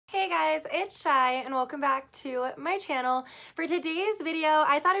guys, it's Shy and welcome back to my channel. For today's video,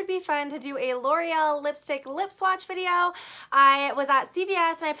 I thought it'd be fun to do a L'Oreal lipstick lip swatch video. I was at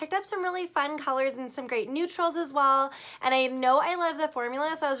CVS and I picked up some really fun colors and some great neutrals as well. And I know I love the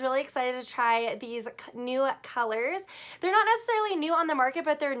formula, so I was really excited to try these new colors. They're not necessarily new on the market,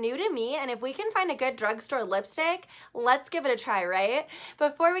 but they're new to me. And if we can find a good drugstore lipstick, let's give it a try, right?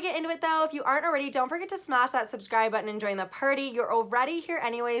 Before we get into it though, if you aren't already, don't forget to smash that subscribe button and join the party. You're already here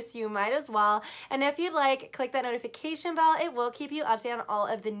anyways, so you might as well. And if you'd like, click that notification bell. It will keep you updated on all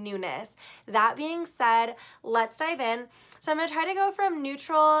of the newness. That being said, let's dive in. So I'm going to try to go from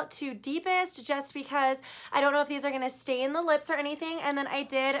neutral to deepest just because I don't know if these are going to stay in the lips or anything. And then I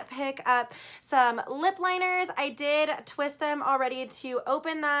did pick up some lip liners. I did twist them already to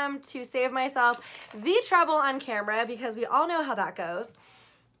open them to save myself the trouble on camera because we all know how that goes.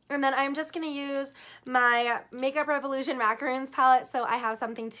 And then I'm just going to use my Makeup Revolution Macaroons palette so I have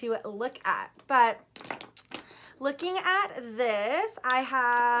something to look at. But looking at this, I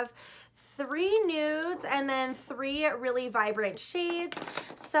have 3 nudes and then 3 really vibrant shades.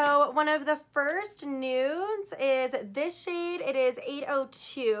 So one of the first nudes is this shade. It is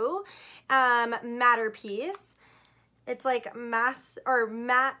 802 Matterpiece. It's like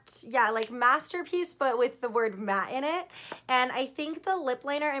like masterpiece, but with the word matte in it. And I think the lip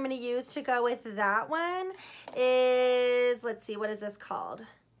liner I'm going to use to go with that one is, let's see, what is this called?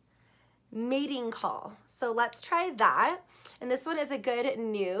 Mating Call. So let's try that. And this one is a good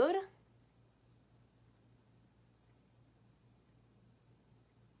nude.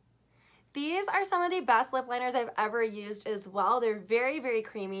 These are some of the best lip liners I've ever used as well. They're very, very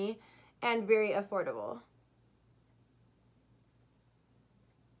creamy and very affordable.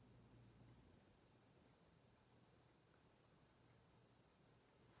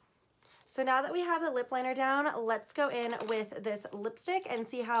 So now that we have the lip liner down, let's go in with this lipstick and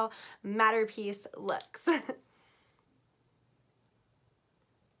see how Matterpiece looks.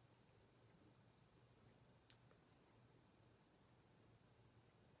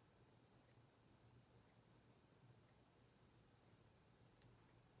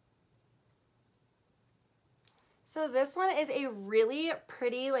 So this one is a really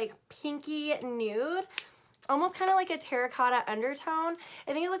pretty, like pinky nude. Almost kind of like a terracotta undertone.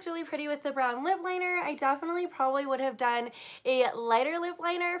 I think it looks really pretty with the brown lip liner. I definitely probably would have done a lighter lip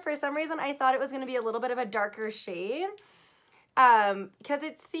liner. For some reason, I thought it was going to be a little bit of a darker shade because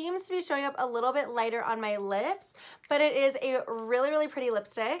it seems to be showing up a little bit lighter on my lips, but it is a really, really pretty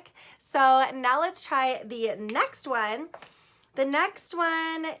lipstick. So now let's try the next one. The next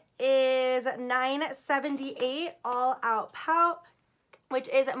one is 978 All Out Pout, which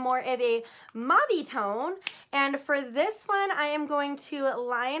is more of a mauve tone. And for this one, I am going to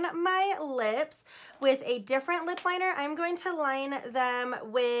line my lips with a different lip liner. I'm going to line them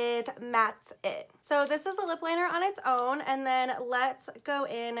with Matte's It. So this is a lip liner on its own, and then let's go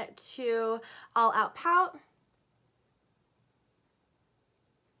into All Out Pout.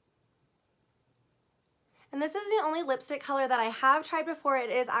 And this is the only lipstick color that I have tried before. It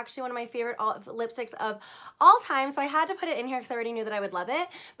is actually one of my favorite lipsticks of all time, so I had to put it in here because I already knew that I would love it.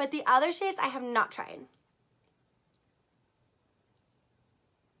 But the other shades I have not tried.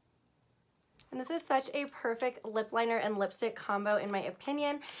 And this is such a perfect lip liner and lipstick combo in my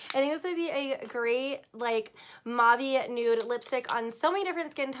opinion. I think this would be a great like mauve nude lipstick on so many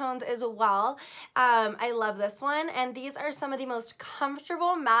different skin tones as well. I love this one, and these are some of the most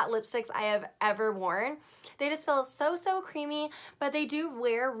comfortable matte lipsticks I have ever worn. They just feel so, so creamy, but they do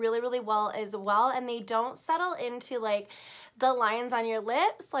wear really, really well as well, and they don't settle into like the lines on your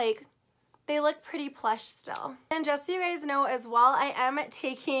lips. Like, they look pretty plush still. And just so you guys know as well, I am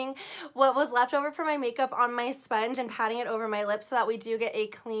taking what was left over from my makeup on my sponge and patting it over my lips so that we do get a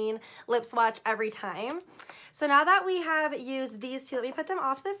clean lip swatch every time. So now that we have used these two, let me put them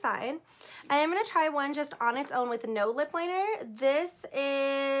off the side. I am going to try one just on its own with no lip liner. This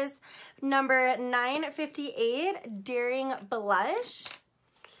is number 958 Daring Blush.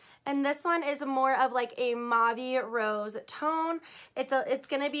 And this one is more of like a mauve rose tone. It's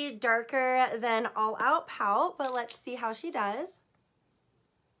going to be darker than All Out Pout, but let's see how she does.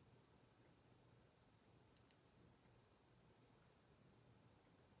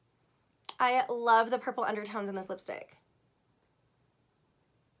 I love the purple undertones in this lipstick.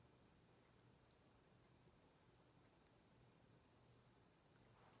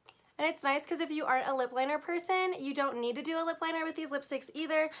 And it's nice because if you aren't a lip liner person, you don't need to do a lip liner with these lipsticks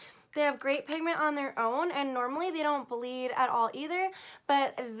either. They have great pigment on their own, and normally they don't bleed at all either,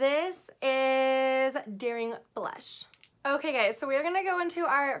 but this is Daring Blush. Okay guys, so we're gonna go into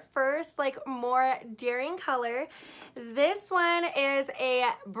our first like more daring color. This one is a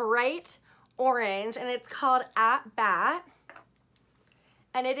bright orange and it's called At Bat.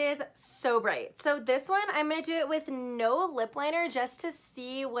 And it is so bright. So this one, I'm gonna do it with no lip liner just to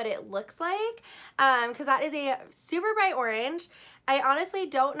see what it looks like, because that is a super bright orange. I honestly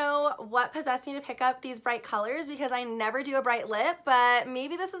don't know what possessed me to pick up these bright colors because I never do a bright lip, but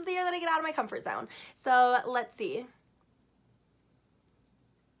maybe this is the year that I get out of my comfort zone. So let's see.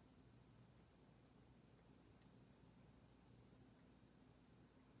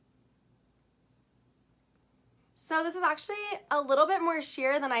 So this is actually a little bit more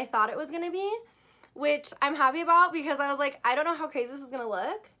sheer than I thought it was gonna be, which I'm happy about because I was like, I don't know how crazy this is gonna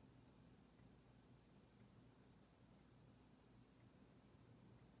look.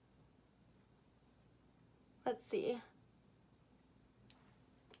 Let's see.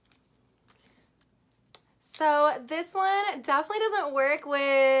 So this one definitely doesn't work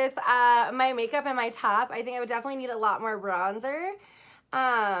with my makeup and my top. I think I would definitely need a lot more bronzer.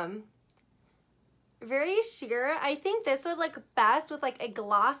 Very sheer. I think this would look best with like a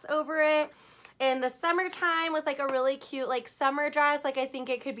gloss over it in the summertime with like a really cute like summer dress. Like I think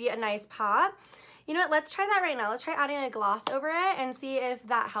it could be a nice pop. You know what, let's try that right now. Let's try adding a gloss over it and see if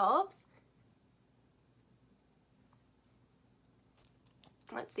that helps.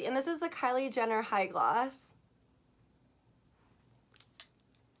 Let's see, and this is the Kylie Jenner High Gloss.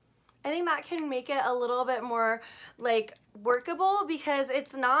 I think that can make it a little bit more like workable because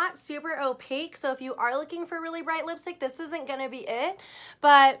it's not super opaque. So if you are looking for really bright lipstick, this isn't gonna be it.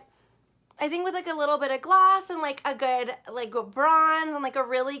 But I think with like a little bit of gloss and like a good like bronze and like a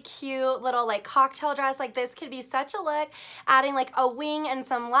really cute little like cocktail dress, like this could be such a look. Adding like a wing and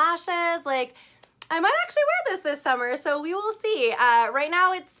some lashes, like I might actually wear this summer, so we will see. Right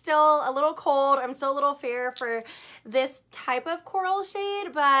now it's still a little cold. I'm still a little fair for this type of coral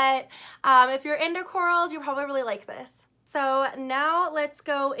shade, but if you're into corals, you'll probably really like this. So now let's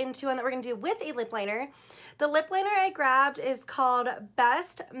go into one that we're gonna do with a lip liner. The lip liner I grabbed is called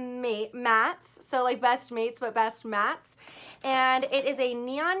Best Mattes, so like Best Mates, but Best Mattes. And it is a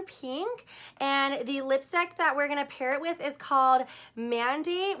neon pink, and the lipstick that we're gonna pair it with is called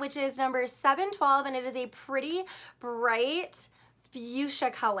Mandate, which is number 712, and it is a pretty bright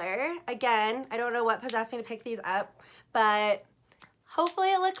fuchsia color. Again, I don't know what possessed me to pick these up, but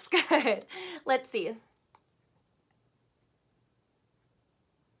hopefully it looks good. Let's see.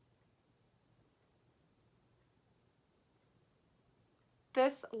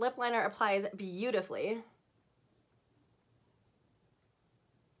 This lip liner applies beautifully.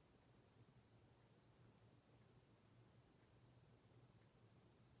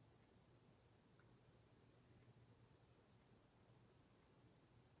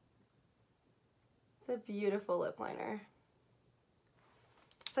 It's a beautiful lip liner.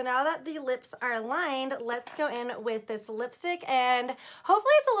 So now that the lips are lined, let's go in with this lipstick, and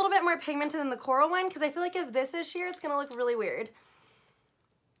hopefully it's a little bit more pigmented than the coral one because I feel like if this is sheer, it's gonna look really weird.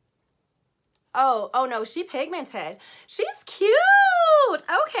 Oh no, she pigmented. She's cute. Okay,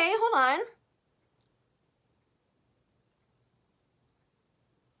 hold on.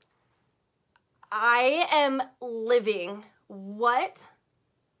 I am living. What?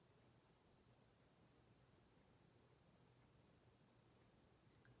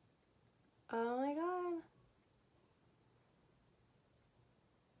 Oh my God.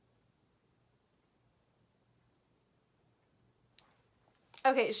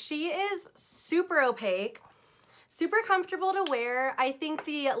 Okay, she is super opaque, super comfortable to wear. I think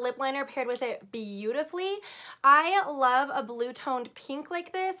the lip liner paired with it beautifully. I love a blue toned pink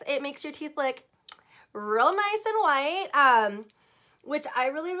like this. It makes your teeth look real nice and white, which I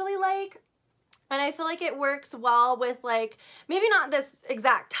really, really like. And I feel like it works well with like, maybe not this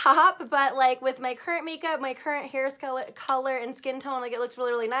exact top, but like with my current makeup, my current hair color and skin tone, like it looks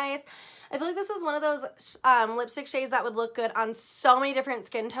really, really nice. I feel like this is one of those lipstick shades that would look good on so many different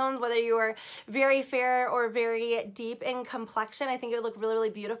skin tones, whether you are very fair or very deep in complexion. I think it would look really, really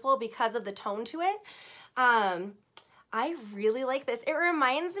beautiful because of the tone to it. I really like this. It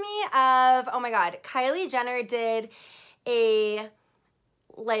reminds me of, oh my God, Kylie Jenner did a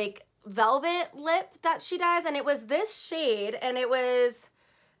like velvet lip that she does, and it was this shade, and it was,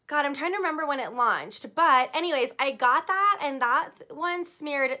 God, I'm trying to remember when it launched, but anyways, I got that, and that one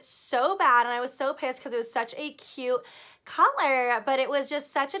smeared so bad, and I was so pissed because it was such a cute color, but it was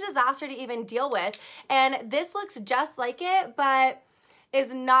just such a disaster to even deal with. And this looks just like it, but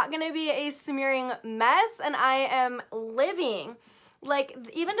is not gonna be a smearing mess, and I am living. Like,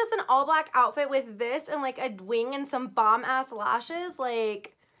 even just an all black outfit with this and like a wing and some bomb ass lashes,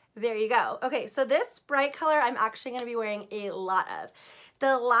 like, There you go. Okay, so this bright color I'm actually going to be wearing a lot of.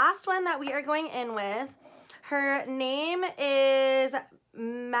 The last one that we are going in with, her name is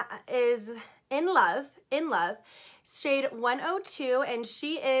In Love, shade 102, and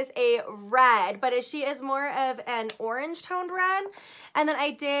she is a red, but she is more of an orange toned red. And then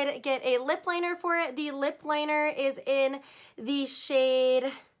I did get a lip liner for it. The lip liner is in the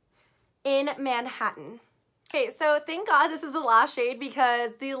shade In Manhattan. Okay, so thank God this is the last shade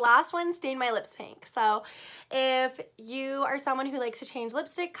because the last one stained my lips pink. So if you are someone who likes to change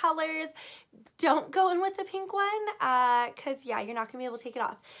lipstick colors, don't go in with the pink one because yeah, you're not gonna be able to take it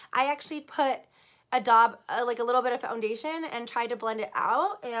off. I actually put a dab, like a little bit of foundation and tried to blend it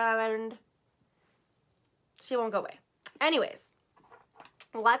out and she won't go away. Anyways,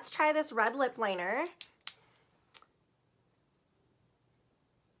 let's try this red lip liner.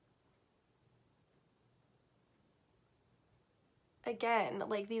 Again,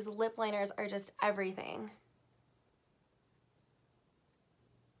 like these lip liners are just everything.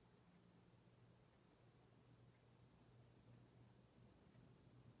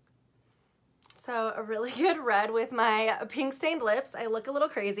 So a really good red with my pink stained lips. I look a little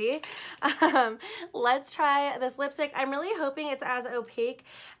crazy. Let's try this lipstick. I'm really hoping it's as opaque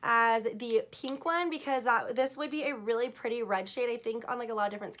as the pink one because this would be a really pretty red shade, I think, on like a lot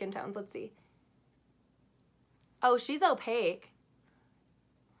of different skin tones. Let's see. Oh, she's opaque.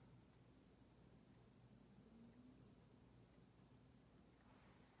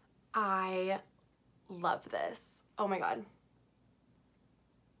 I love this. Oh my God.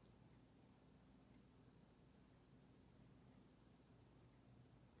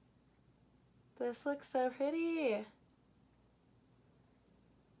 This looks so pretty.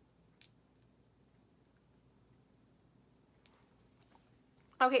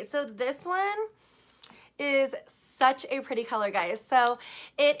 Okay, so this one is such a pretty color, guys. So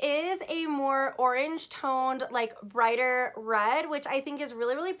it is a more orange toned, like brighter red, which I think is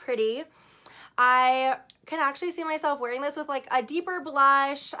really, really pretty. I can actually see myself wearing this with like a deeper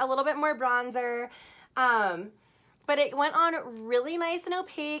blush, a little bit more bronzer, but it went on really nice and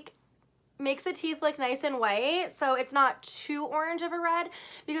opaque. Makes the teeth look nice and white, so it's not too orange of a red,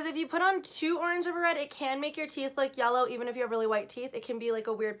 because if you put on too orange of a red, it can make your teeth look yellow even if you have really white teeth. It can be like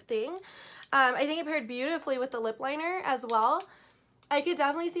a weird thing. I think it paired beautifully with the lip liner as well. I could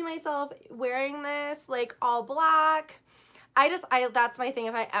definitely see myself wearing this like all black. That's my thing.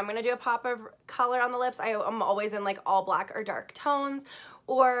 If I am gonna do a pop of color on the lips, I'm always in like all black or dark tones,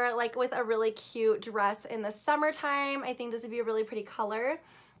 or like with a really cute dress in the summertime. I think this would be a really pretty color.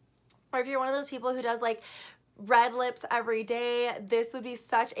 Or if you're one of those people who does like red lips every day, this would be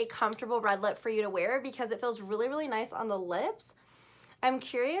such a comfortable red lip for you to wear because it feels really, really nice on the lips. I'm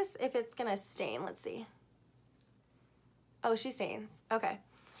curious if it's gonna stain. Let's see. Oh, she stains. Okay.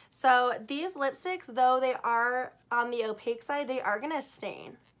 So these lipsticks, though they are on the opaque side, they are gonna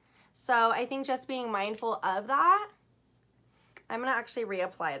stain. So I think just being mindful of that. I'm gonna actually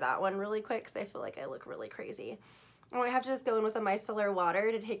reapply that one really quick because I feel like I look really crazy. I'm gonna have to just go in with a micellar water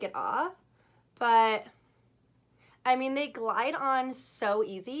to take it off. But I mean, they glide on so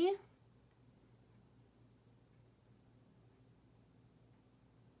easy.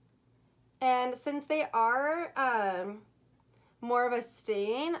 And since they are more of a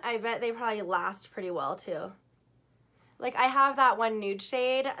stain, I bet they probably last pretty well too. Like I have that one nude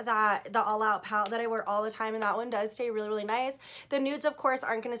shade, the All Out palette that I wear all the time, and that one does stay really, really nice. The nudes, of course,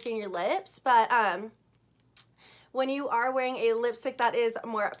 aren't gonna stain your lips, but when you are wearing a lipstick that is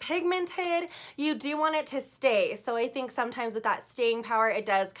more pigmented, you do want it to stay. So I think sometimes with that staying power, it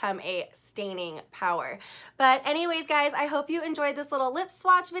does come a staining power. But anyways, guys, I hope you enjoyed this little lip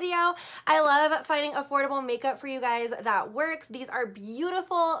swatch video. I love finding affordable makeup for you guys that works. These are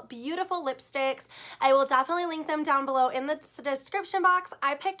beautiful, beautiful lipsticks. I will definitely link them down below in the description box.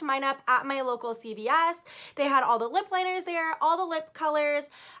 I picked mine up at my local CVS. They had all the lip liners there, all the lip colors.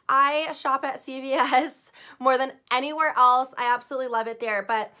 I shop at CVS more than anywhere else. I absolutely love it there.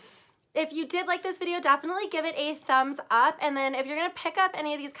 But if you did like this video, definitely give it a thumbs up. And then if you're gonna pick up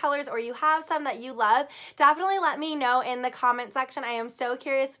any of these colors or you have some that you love, definitely let me know in the comment section. I am so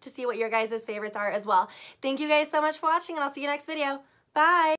curious to see what your guys' favorites are as well. Thank you guys so much for watching, and I'll see you next video. Bye.